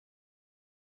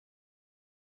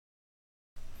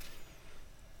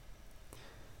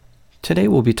Today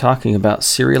we'll be talking about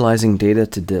serializing data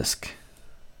to disk.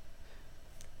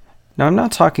 Now I'm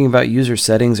not talking about user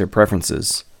settings or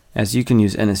preferences, as you can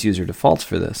use NSUser defaults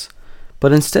for this,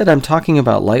 but instead I'm talking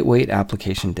about lightweight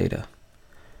application data.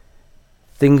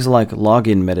 Things like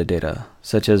login metadata,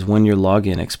 such as when your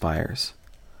login expires,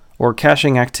 or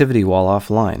caching activity while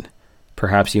offline.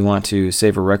 Perhaps you want to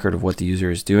save a record of what the user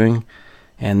is doing,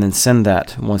 and then send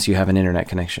that once you have an internet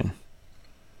connection.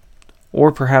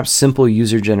 Or perhaps simple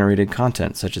user-generated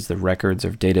content, such as the records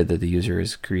of data that the user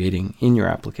is creating in your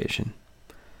application.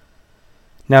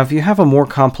 Now, if you have a more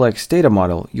complex data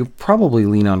model, you'll probably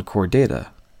lean on core data.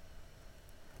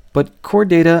 But core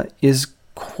data is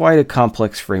quite a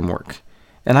complex framework,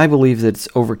 and I believe that it's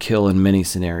overkill in many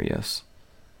scenarios.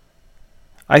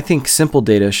 I think simple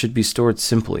data should be stored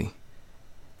simply.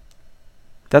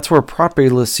 That's where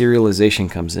propertyless serialization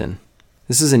comes in.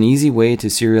 This is an easy way to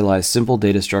serialize simple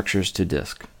data structures to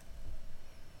disk.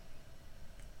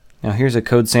 Now here's a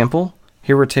code sample.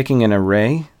 Here we're taking an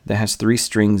array that has 3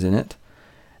 strings in it,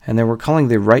 and then we're calling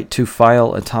the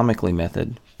write-to-file atomically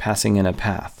method, passing in a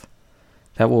path.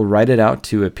 That will write it out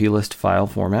to a plist file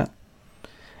format.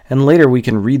 And later we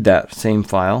can read that same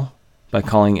file by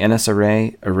calling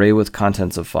nsarray array with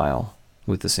contents of file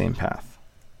with the same path.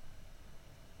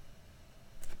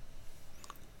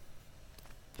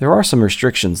 There are some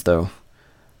restrictions though.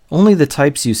 Only the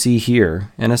types you see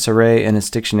here, NSArray,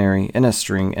 NSDictionary,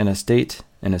 NSString, NSDate,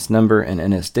 NSNumber, and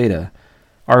NSData,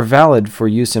 are valid for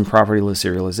use in propertyless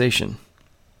serialization.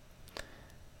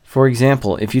 For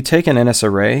example, if you take an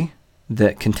NSArray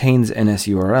that contains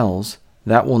NSURLs,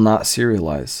 that will not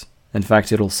serialize. In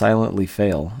fact, it'll silently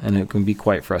fail, and it can be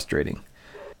quite frustrating.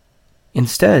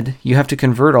 Instead, you have to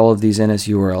convert all of these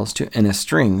NSURLs to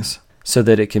NSStrings so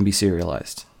that it can be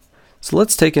serialized. So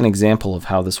let's take an example of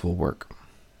how this will work.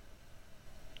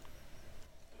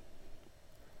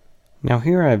 Now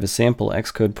here I have a sample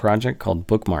Xcode project called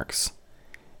Bookmarks,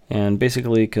 and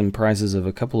basically it comprises of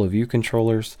a couple of view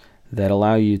controllers that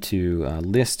allow you to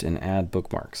list and add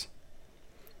bookmarks.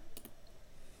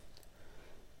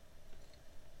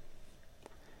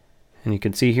 And you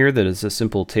can see here that it's a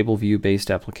simple table view based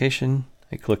application.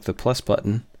 I click the plus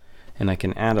button and I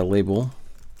can add a label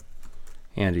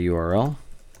and a URL.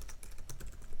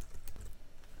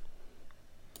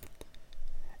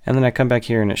 And then I come back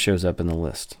here and it shows up in the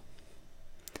list.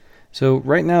 So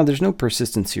right now there's no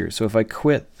persistence here, so if I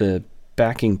quit, the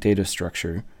backing data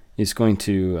structure is going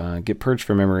to get purged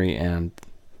from memory, and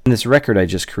this record I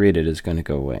just created is going to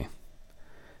go away.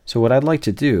 So what I'd like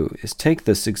to do is take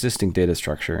this existing data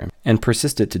structure and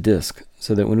persist it to disk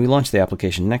so that when we launch the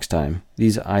application next time,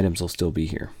 these items will still be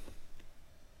here.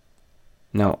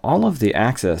 Now all of the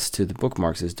access to the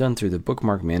bookmarks is done through the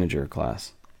Bookmark Manager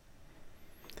class.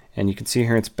 And you can see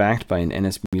here it's backed by an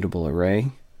NSMutable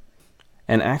array,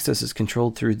 and access is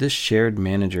controlled through this shared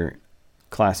manager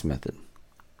class method.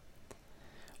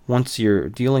 Once you're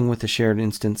dealing with a shared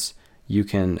instance, you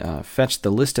can fetch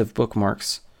the list of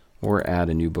bookmarks or add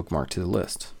a new bookmark to the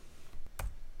list.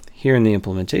 Here in the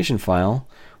implementation file,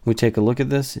 we take a look at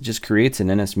this. It just creates an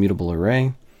NSMutable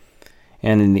array,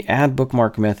 and in the add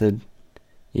bookmark method,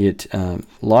 it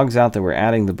logs out that we're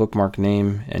adding the bookmark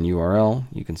name and URL.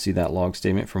 You can see that log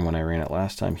statement from when I ran it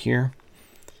last time here.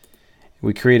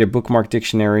 We create a bookmark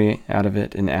dictionary out of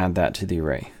it and add that to the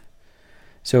array.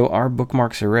 So our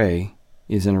bookmarks array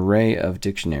is an array of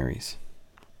dictionaries.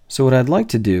 So what I'd like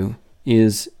to do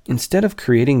is, instead of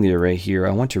creating the array here,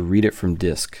 I want to read it from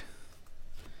disk.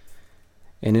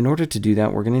 And in order to do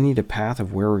that, we're going to need a path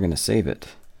of where we're going to save it.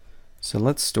 So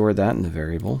let's store that in the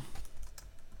variable.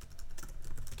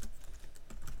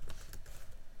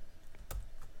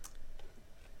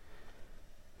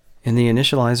 In the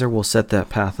initializer, we'll set that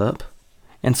path up.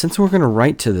 And since we're going to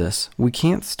write to this, we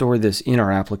can't store this in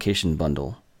our application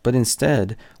bundle, but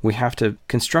instead we have to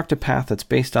construct a path that's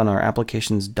based on our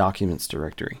application's documents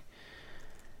directory.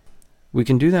 We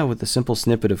can do that with a simple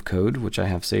snippet of code, which I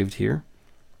have saved here.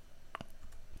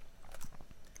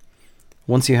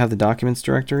 Once you have the documents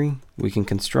directory, we can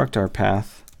construct our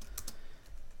path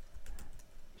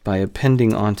by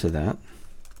appending onto that,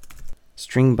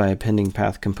 string by appending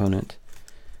path component,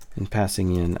 and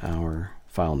passing in our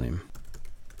file name.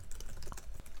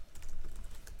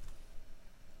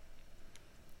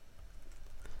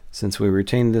 Since we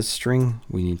retained this string,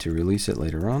 we need to release it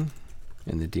later on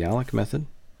in the dealloc method.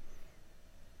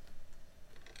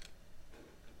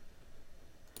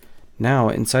 Now,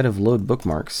 inside of load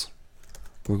bookmarks,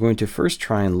 we're going to first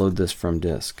try and load this from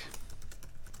disk.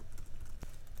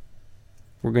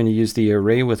 We're going to use the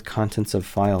array with contents of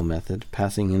file method,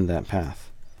 passing in that path.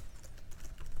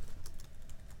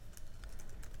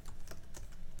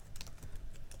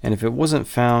 And if it wasn't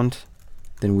found,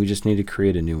 then we just need to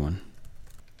create a new one.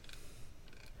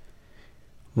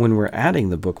 When we're adding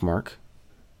the bookmark,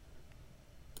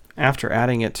 after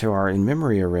adding it to our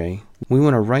in-memory array, we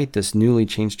want to write this newly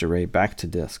changed array back to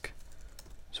disk.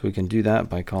 So we can do that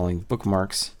by calling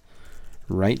bookmarks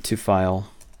write to file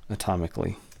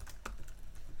atomically.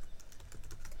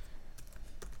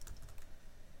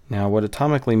 Now what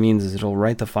atomically means is it'll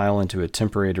write the file into a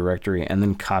temporary directory and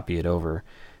then copy it over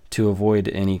to avoid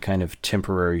any kind of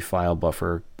temporary file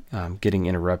buffer getting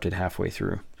interrupted halfway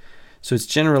through. So it's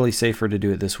generally safer to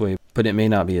do it this way, but it may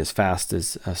not be as fast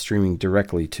as streaming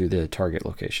directly to the target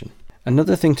location.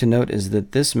 Another thing to note is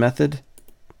that this method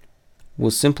will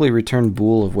simply return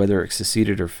bool of whether it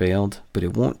succeeded or failed, but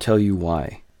it won't tell you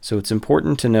why. So it's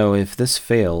important to know if this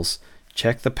fails,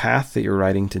 check the path that you're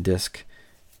writing to disk,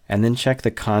 and then check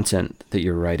the content that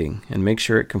you're writing, and make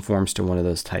sure it conforms to one of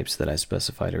those types that I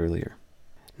specified earlier.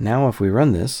 Now if we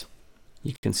run this,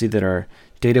 you can see that our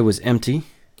data was empty,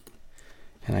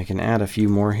 and I can add a few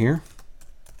more here.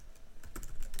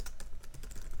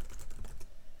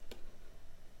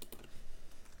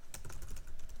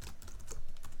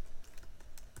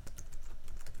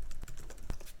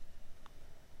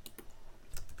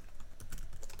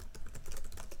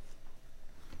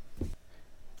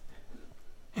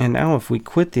 And now if we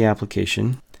quit the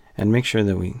application and make sure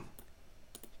that we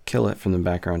kill it from the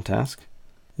background task,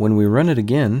 when we run it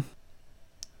again,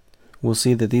 we'll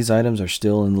see that these items are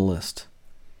still in the list.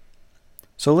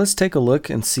 So let's take a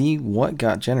look and see what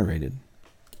got generated.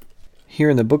 Here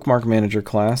in the Bookmark Manager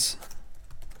class,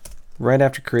 right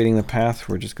after creating the path,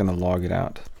 we're just going to log it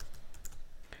out.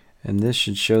 And this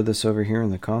should show this over here in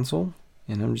the console.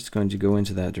 And I'm just going to go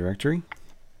into that directory.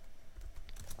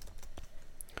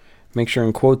 Make sure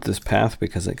and quote this path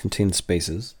because it contains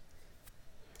spaces.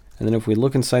 And then if we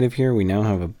look inside of here, we now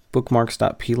have a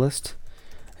bookmarks.plist,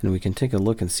 and we can take a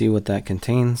look and see what that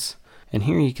contains. And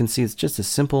here you can see it's just a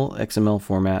simple XML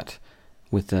format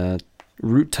with a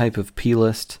root type of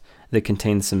plist that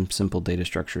contains some simple data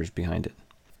structures behind it.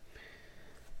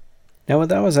 Now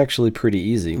that was actually pretty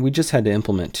easy. We just had to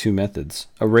implement two methods,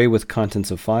 array with contents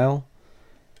of file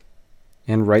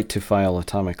and write to file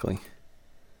atomically.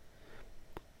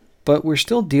 But we're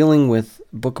still dealing with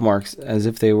bookmarks as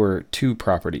if they were two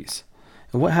properties.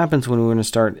 And what happens when we want to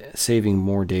start saving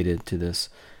more data to this?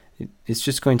 It's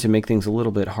just going to make things a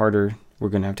little bit harder. We're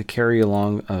going to have to carry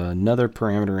along another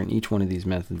parameter in each one of these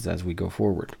methods as we go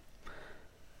forward.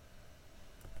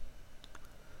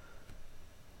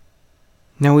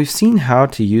 Now we've seen how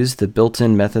to use the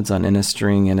built-in methods on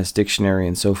NSString, NSDictionary,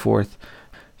 and so forth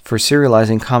for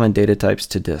serializing common data types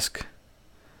to disk.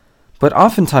 But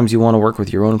oftentimes you want to work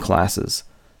with your own classes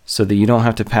so that you don't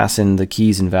have to pass in the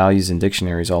keys and values in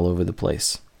dictionaries all over the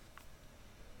place.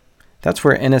 That's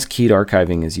where NSKeyed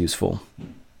archiving is useful.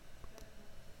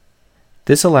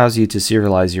 This allows you to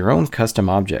serialize your own custom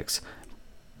objects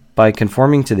by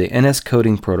conforming to the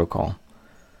NSCoding protocol.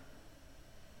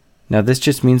 Now this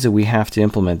just means that we have to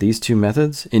implement these two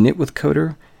methods,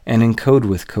 initWithCoder and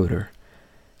encodewithCoder,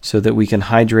 so that we can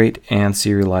hydrate and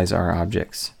serialize our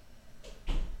objects.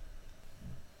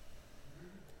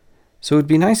 So it would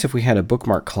be nice if we had a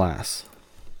bookmark class.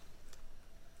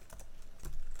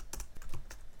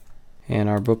 And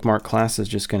our bookmark class is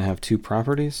just going to have two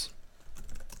properties.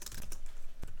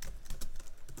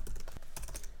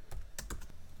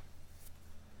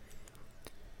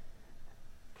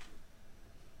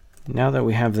 Now that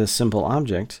we have this simple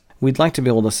object, we'd like to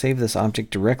be able to save this object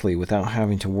directly without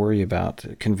having to worry about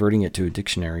converting it to a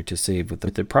dictionary to save with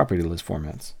the property list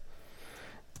formats.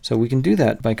 So we can do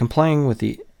that by complying with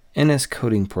the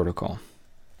NSCoding protocol.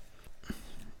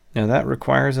 Now that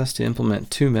requires us to implement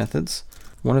two methods.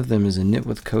 One of them is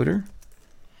initWithCoder.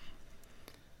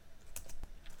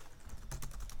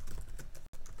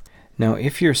 Now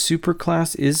if your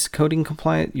superclass is coding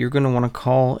compliant, you're going to want to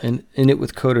call an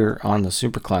initWithCoder on the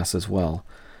superclass as well.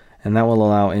 And that will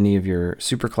allow any of your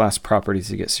superclass properties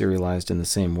to get serialized in the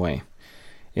same way.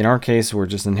 In our case, we're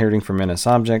just inheriting from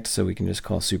NSObject, so we can just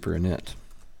call superinit.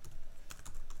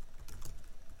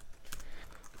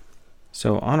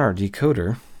 So on our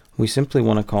decoder, we simply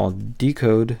want to call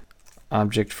decode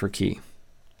object for key.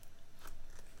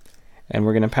 And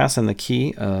we're going to pass in the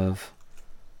key of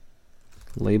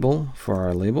label for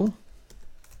our label.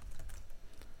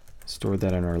 Store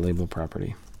that in our label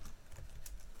property.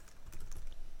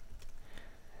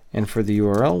 And for the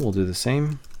URL, we'll do the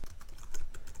same.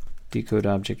 Decode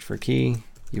object for key,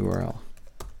 URL.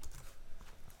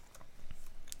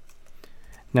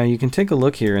 Now you can take a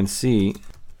look here and see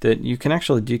that you can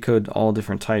actually decode all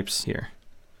different types here.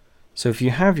 So if you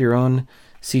have your own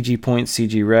CG point,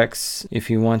 CG rex, if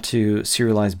you want to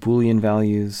serialize Boolean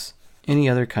values, any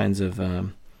other kinds of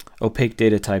opaque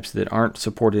data types that aren't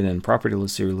supported in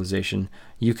propertyless serialization,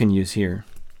 you can use here.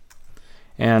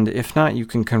 And if not, you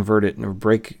can convert it or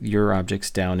break your objects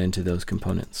down into those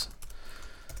components.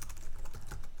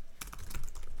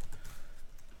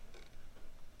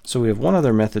 So we have one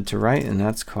other method to write, and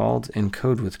that's called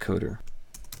encode with coder.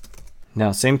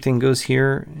 Now, same thing goes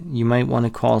here. You might want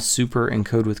to call super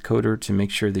encode with coder to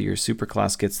make sure that your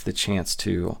superclass gets the chance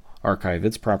to archive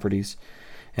its properties.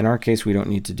 In our case, we don't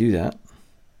need to do that.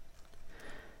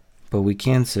 But we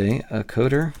can say a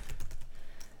coder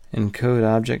encode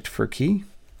object for key.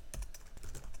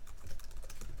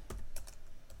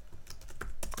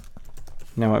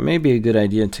 Now, it may be a good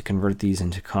idea to convert these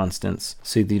into constants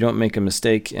so that you don't make a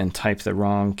mistake and type the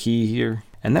wrong key here,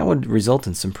 and that would result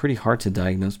in some pretty hard to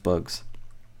diagnose bugs.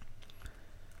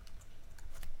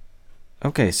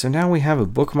 Okay, so now we have a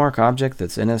bookmark object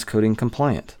that's NSCoding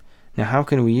compliant. Now, how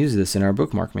can we use this in our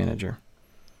bookmark manager?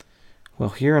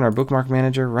 Well, here in our bookmark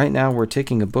manager, right now we're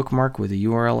taking a bookmark with a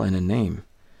URL and a name.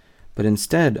 But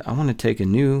instead, I want to take a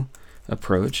new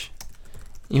approach,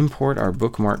 import our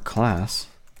bookmark class,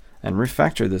 and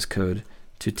refactor this code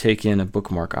to take in a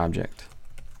bookmark object.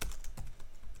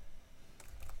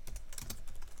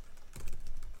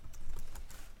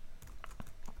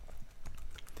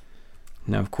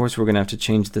 Now, of course, we're going to have to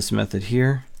change this method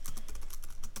here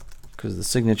because the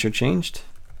signature changed.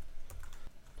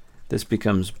 This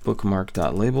becomes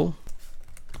bookmark.label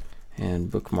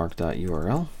and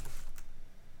bookmark.url.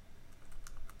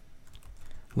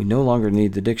 We no longer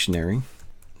need the dictionary.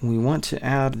 We want to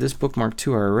add this bookmark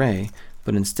to our array,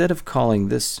 but instead of calling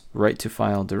this write to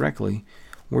file directly,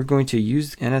 we're going to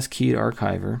use NSKeyed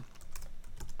archiver,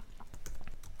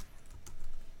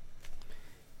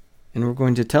 and we're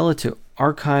going to tell it to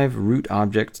archive root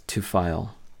object to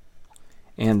file.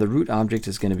 And the root object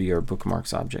is going to be our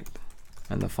bookmarks object,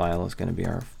 and the file is going to be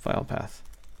our file path.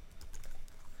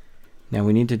 Now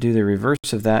we need to do the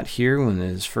reverse of that here when it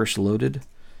is first loaded.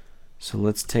 So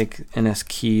let's take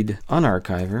NSKeyed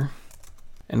unarchiver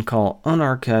and call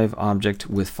unarchive object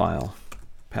with file,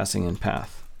 passing in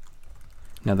path.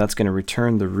 Now that's going to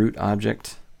return the root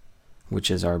object, which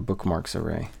is our bookmarks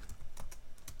array.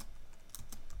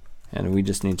 And we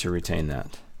just need to retain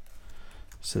that.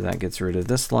 So that gets rid of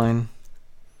this line.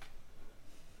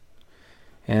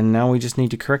 And now we just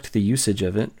need to correct the usage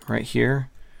of it right here.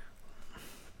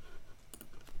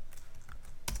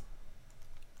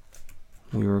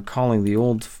 We were calling the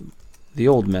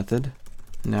old method.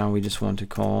 Now we just want to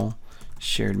call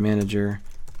shared manager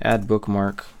add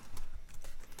bookmark.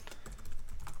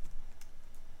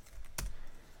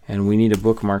 And we need a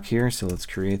bookmark here, so let's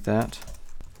create that.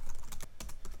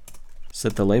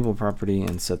 Set the label property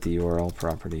and set the URL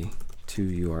property to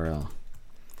URL.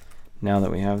 Now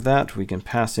that we have that, we can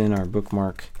pass in our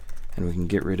bookmark and we can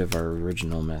get rid of our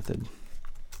original method.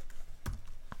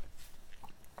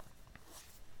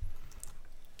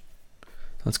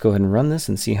 Let's go ahead and run this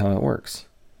and see how it works.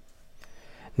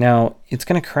 Now, it's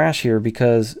going to crash here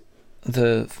because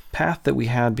the path that we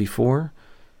had before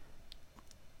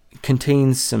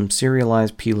contains some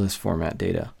serialized plist format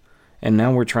data, and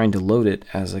now we're trying to load it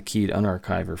as a keyed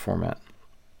unarchiver format.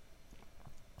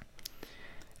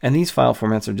 And these file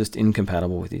formats are just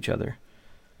incompatible with each other.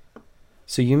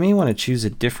 So you may want to choose a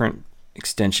different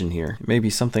extension here, maybe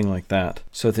something like that,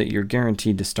 so that you're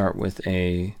guaranteed to start with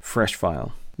a fresh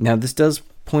file. Now, this does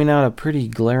point out a pretty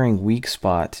glaring weak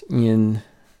spot in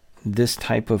this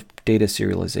type of data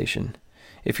serialization.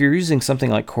 If you're using something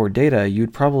like Core Data,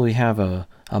 you'd probably have a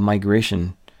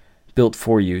migration built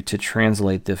for you to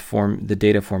translate the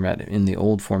data format in the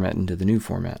old format into the new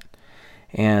format.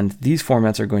 And these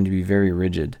formats are going to be very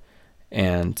rigid.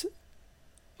 And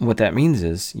what that means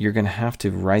is you're going to have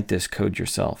to write this code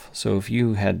yourself. So if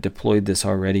you had deployed this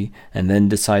already and then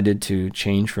decided to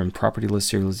change from propertyless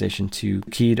serialization to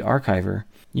keyed archiver,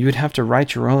 you would have to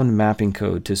write your own mapping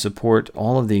code to support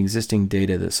all of the existing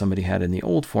data that somebody had in the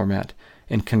old format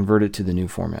and convert it to the new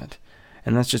format.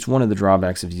 And that's just one of the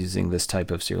drawbacks of using this type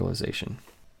of serialization.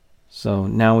 So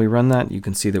now we run that, you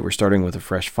can see that we're starting with a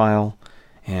fresh file,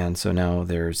 and so now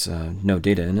there's no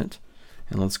data in it.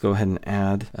 And let's go ahead and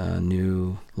add a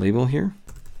new label here,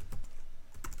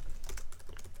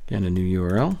 and a new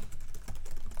URL.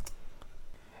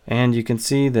 And you can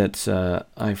see that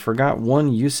I forgot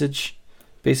one usage.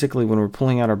 Basically, when we're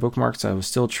pulling out our bookmarks, I was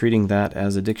still treating that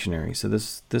as a dictionary. So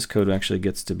this code actually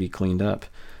gets to be cleaned up.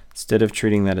 Instead of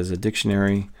treating that as a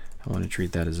dictionary, I want to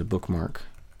treat that as a bookmark.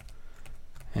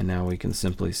 And now we can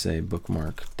simply say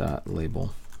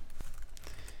bookmark.label.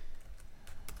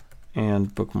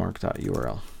 and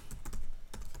bookmark.url.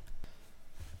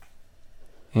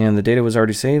 And the data was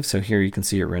already saved, so here you can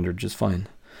see it rendered just fine.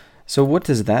 So what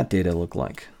does that data look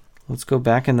like? Let's go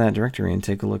back in that directory and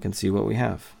take a look and see what we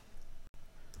have.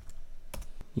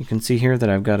 You can see here that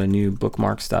I've got a new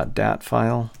bookmarks.dat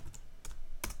file.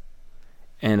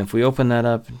 And if we open that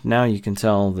up, now you can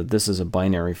tell that this is a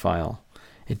binary file.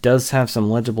 It does have some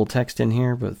legible text in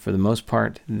here, but for the most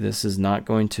part, this is not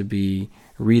going to be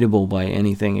readable by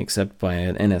anything except by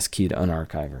an NSKeyed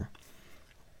unarchiver.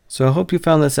 So I hope you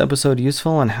found this episode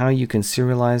useful on how you can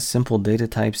serialize simple data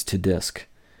types to disk.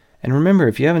 And remember,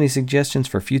 if you have any suggestions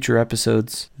for future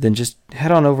episodes, then just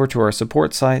head on over to our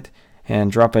support site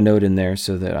and drop a note in there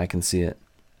so that I can see it.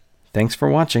 Thanks for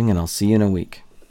watching, and I'll see you in a week.